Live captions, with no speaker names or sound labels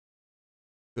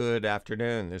Good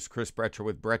afternoon. This is Chris Brecher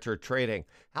with Brecher Trading.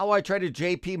 How I traded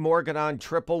JP Morgan on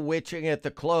triple witching at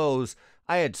the close.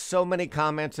 I had so many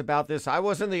comments about this. I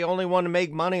wasn't the only one to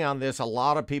make money on this. A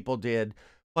lot of people did.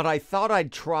 But I thought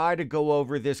I'd try to go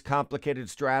over this complicated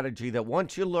strategy that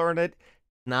once you learn it,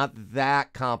 not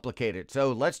that complicated.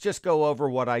 So let's just go over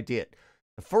what I did.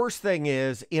 The first thing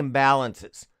is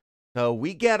imbalances. So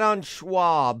we get on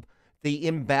Schwab the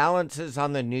imbalances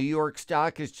on the New York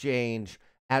Stock Exchange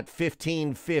at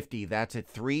 1550. That's at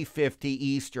 350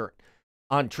 Eastern.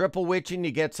 On triple witching,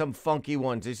 you get some funky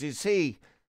ones. As you see,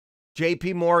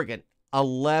 JP Morgan,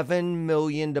 11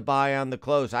 million to buy on the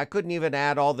close. I couldn't even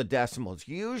add all the decimals.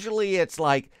 Usually it's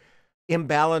like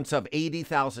imbalance of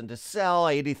 80,000 to sell,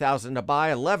 80,000 to buy.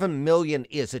 11 million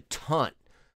is a ton.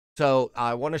 So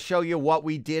I want to show you what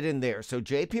we did in there. So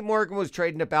JP Morgan was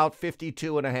trading about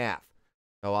 52.5.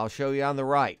 So I'll show you on the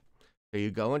right. So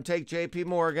you go and take JP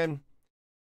Morgan.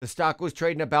 The stock was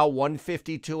trading about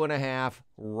 152.5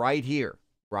 right here,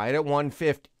 right at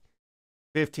 150,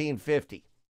 1550.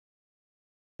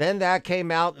 Then that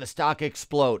came out and the stock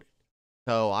exploded.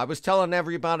 So I was telling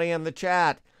everybody in the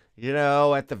chat, you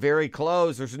know, at the very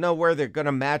close, there's nowhere they're going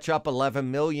to match up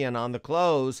 11 million on the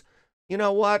close. You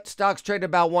know what? Stock's trading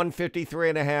about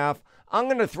 153.5. I'm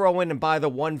going to throw in and buy the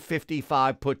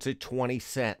 155 puts at 20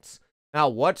 cents. Now,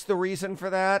 what's the reason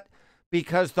for that?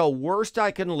 Because the worst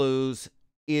I can lose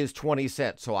is 20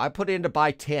 cents. So I put in to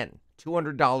buy 10,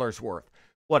 $200 worth.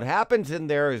 What happens in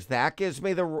there is that gives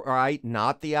me the right,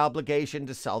 not the obligation,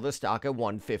 to sell the stock at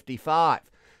 155.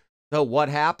 So what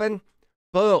happened?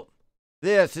 Boom.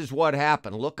 This is what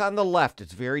happened. Look on the left.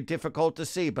 It's very difficult to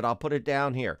see, but I'll put it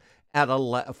down here. At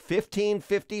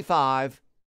 1555,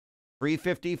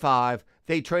 355,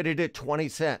 they traded at 20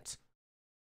 cents.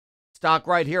 Stock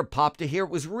right here popped to here.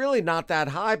 It was really not that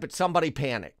high, but somebody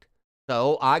panicked.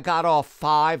 So I got off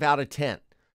 5 out of 10.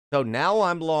 So now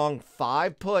I'm long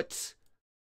 5 puts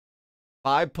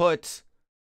of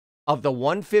the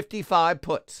 155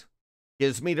 puts.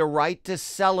 Gives me the right to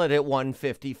sell it at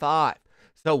 155.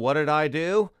 So what did I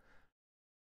do?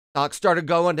 Stock started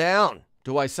going down.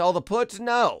 Do I sell the puts?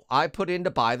 No. I put in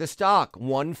to buy the stock.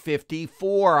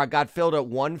 154. I got filled at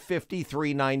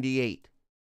 153.98.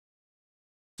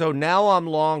 So now I'm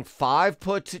long 5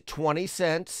 puts at 20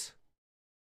 cents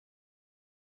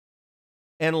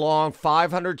and long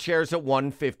 500 shares at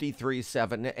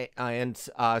 153.7 and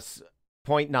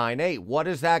 0.98. What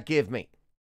does that give me?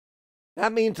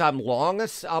 That means I'm long a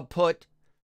put.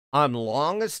 I'm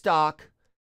long a stock.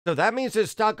 So that means if the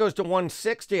stock goes to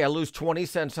 160, I lose 20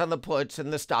 cents on the puts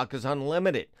and the stock is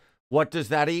unlimited. What does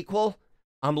that equal?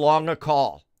 I'm long a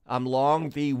call. I'm long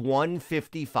the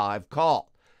 155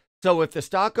 call. So if the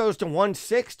stock goes to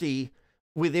 160,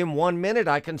 within 1 minute,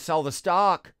 I can sell the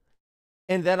stock,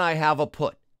 and then I have a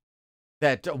put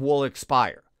that will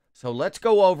expire. So let's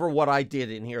go over what I did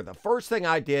in here. The first thing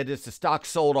I did is the stock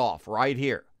sold off right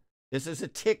here. This is a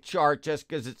tick chart just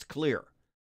because it's clear.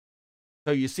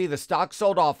 So you see the stock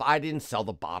sold off. I didn't sell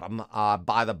the bottom,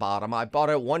 buy the bottom. I bought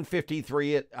it at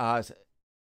 153 at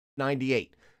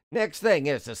 98. Next thing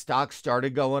is the stock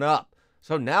started going up.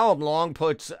 So now I'm long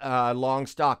puts, long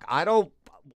stock. I don't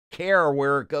care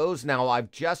where it goes now.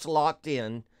 I've just locked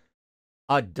in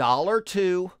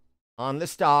 $1.02 on the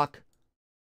stock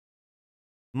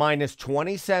minus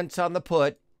 20 cents on the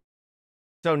put.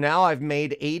 So now I've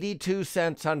made 82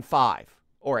 cents on 5,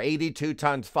 or 82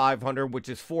 times 500, which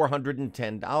is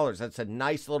 $410. That's a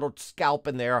nice little scalp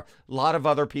in there. A lot of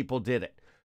other people did it.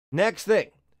 Next thing.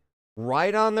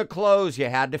 Right on the close, you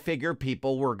had to figure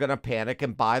people were going to panic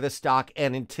and buy the stock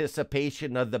in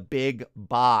anticipation of the big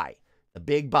buy. The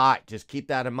big buy. Just keep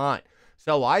that in mind.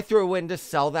 So I threw in to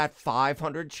sell that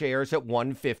 500 shares at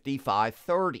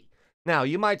 155.30. Now,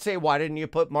 you might say, why didn't you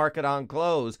put market on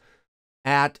close?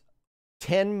 At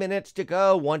 10 minutes to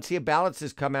go, once the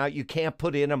balances come out, you can't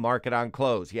put in a market on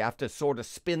close. You have to sort of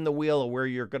spin the wheel of where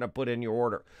you're going to put in your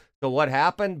order. So what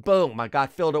happened? Boom, I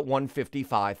got filled at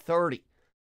 155.30.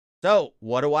 So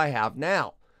what do I have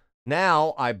now?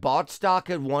 Now I bought stock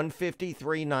at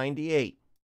 153.98.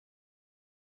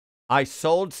 I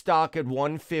sold stock at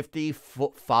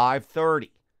 155.30.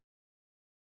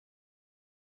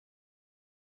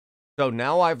 So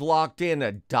now I've locked in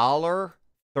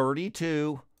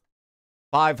 $1.32,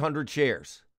 500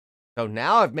 shares. So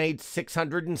now I've made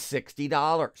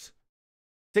 $660.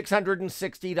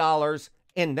 $660,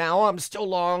 and now I'm still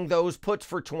long those puts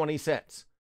for 20 cents.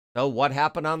 So what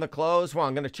happened on the close? Well,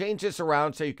 I'm going to change this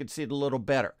around so you can see it a little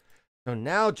better. So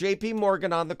now JP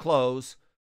Morgan on the close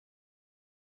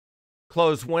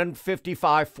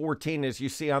 155.14 as you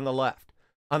see on the left.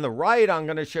 On the right, I'm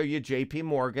going to show you JP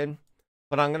Morgan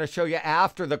but I'm going to show you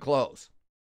after the close.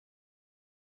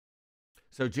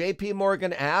 So JP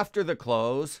Morgan after the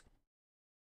close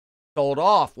sold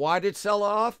off. Why did it sell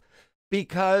off?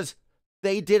 Because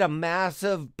they did a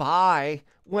massive buy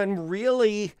when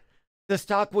really the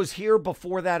stock was here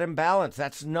before that imbalance.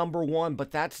 That's number one,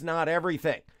 but that's not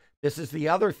everything. This is the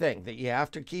other thing that you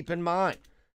have to keep in mind.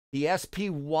 The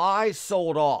SPY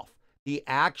sold off. The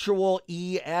actual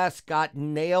ES got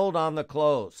nailed on the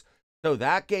close. So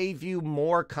that gave you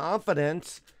more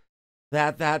confidence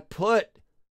that that put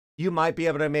you might be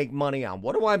able to make money on.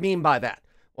 What do I mean by that?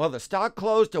 Well, the stock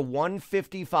closed at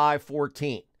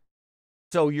 155.14.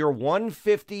 So your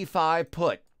 155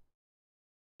 put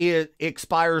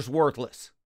expires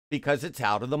worthless because it's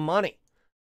out of the money.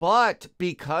 But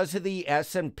because of the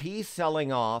S&P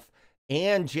selling off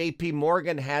and JP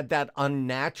Morgan had that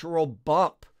unnatural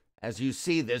bump, as you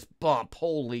see this bump,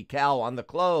 holy cow, on the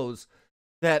close,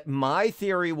 that my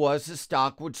theory was the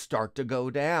stock would start to go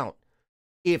down.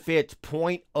 If it's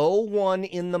 0.01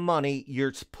 in the money,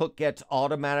 your put gets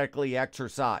automatically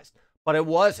exercised. But it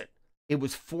wasn't. It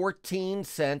was 14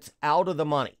 cents out of the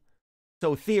money.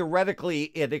 So theoretically,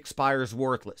 it expires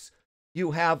worthless.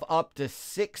 You have up to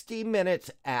 60 minutes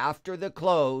after the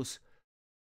close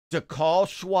to call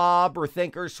Schwab or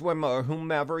Thinkorswim or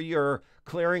whomever your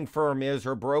clearing firm is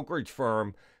or brokerage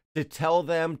firm to tell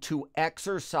them to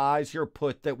exercise your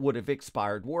put that would have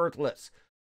expired worthless.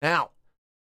 Now,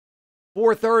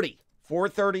 4:30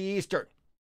 Eastern.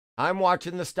 I'm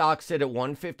watching the stock sit at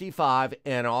 155,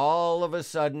 and all of a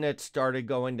sudden it started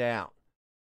going down.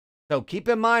 So keep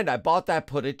in mind, I bought that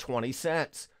put at 20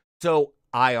 cents. So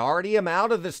I already am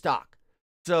out of the stock.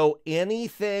 So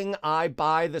anything I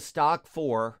buy the stock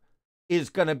for is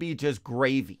going to be just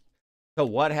gravy. So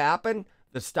what happened?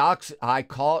 The stock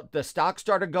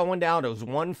started going down. It was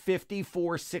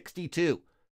 154.62.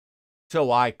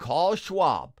 So I call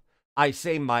Schwab. I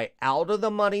say my out of the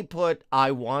money put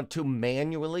I want to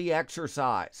manually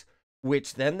exercise,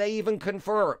 which then they even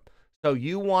confirm. So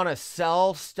you want to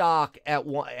sell stock at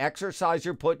exercise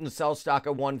your put and sell stock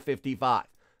at 155.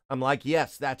 I'm like,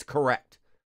 yes, that's correct.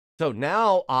 So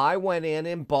now I went in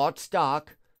and bought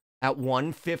stock at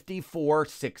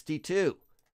 154.62.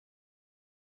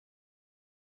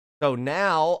 So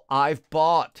now I've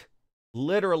bought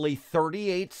literally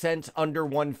 38 cents under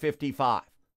 155.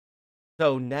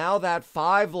 So now that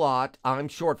 5 lot, I'm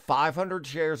short 500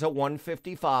 shares at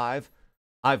 155.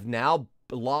 I've now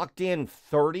locked in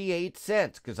 38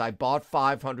 cents because I bought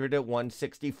 500 at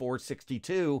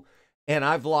 164.62. And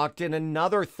I've locked in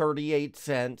another 38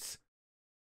 cents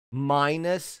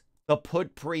minus the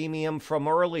put premium from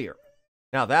earlier.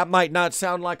 Now, that might not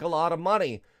sound like a lot of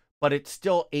money, but it's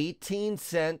still 18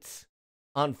 cents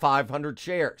on 500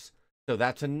 shares. So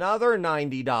that's another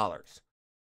 $90.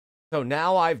 So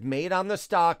now I've made on the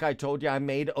stock, I told you I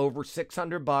made over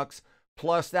 600 bucks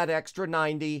plus that extra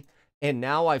 90. And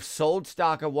now I've sold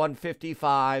stock at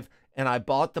 155 and I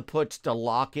bought the puts to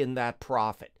lock in that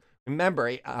profit.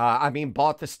 Remember,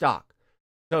 bought the stock.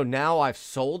 So now I've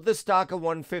sold the stock at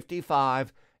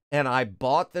 155 and I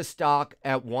bought the stock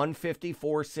at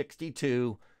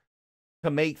 154.62 to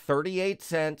make 38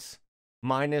 cents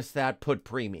minus that put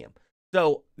premium.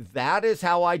 So that is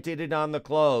how I did it on the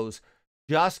close.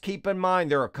 Just keep in mind,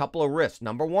 there are a couple of risks.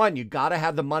 Number one, you got to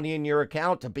have the money in your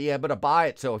account to be able to buy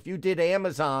it. So if you did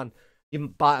Amazon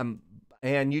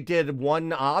and you did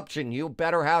one option, you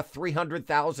better have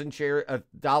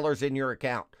 $300,000 in your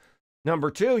account.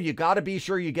 Number two, you got to be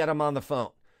sure you get them on the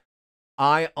phone.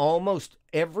 I almost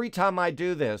every time I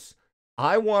do this,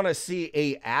 I want to see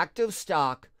a active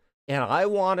stock and I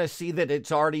want to see that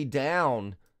it's already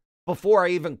down before I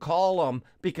even call them,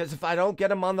 because if I don't get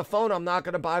them on the phone, I'm not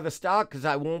going to buy the stock because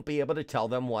I won't be able to tell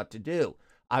them what to do.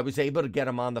 I was able to get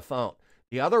them on the phone.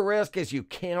 The other risk is you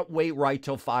can't wait right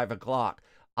till 5 o'clock.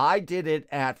 I did it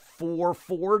at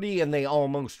 4:40 and they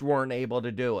almost weren't able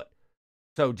to do it.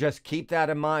 So just keep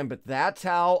that in mind. But that's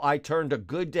how I turned a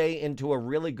good day into a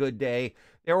really good day.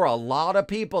 There were a lot of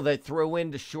people that threw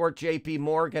in to short JP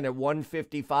Morgan at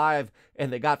 155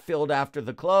 and they got filled after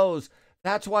the close.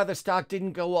 That's why the stock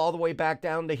didn't go all the way back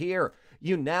down to here.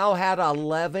 You now had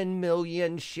 11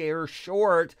 million shares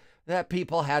short that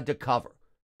people had to cover.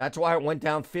 That's why it went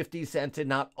down 50 cents and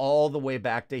not all the way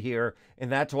back to here.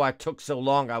 And that's why it took so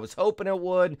long. I was hoping it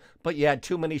would, but you had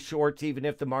too many shorts even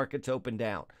if the market's open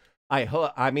down.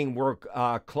 We're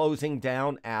closing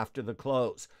down after the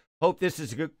close. Hope this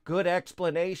is a good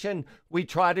explanation. We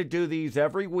try to do these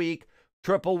every week.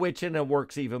 Triple witching and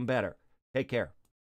works even better. Take care.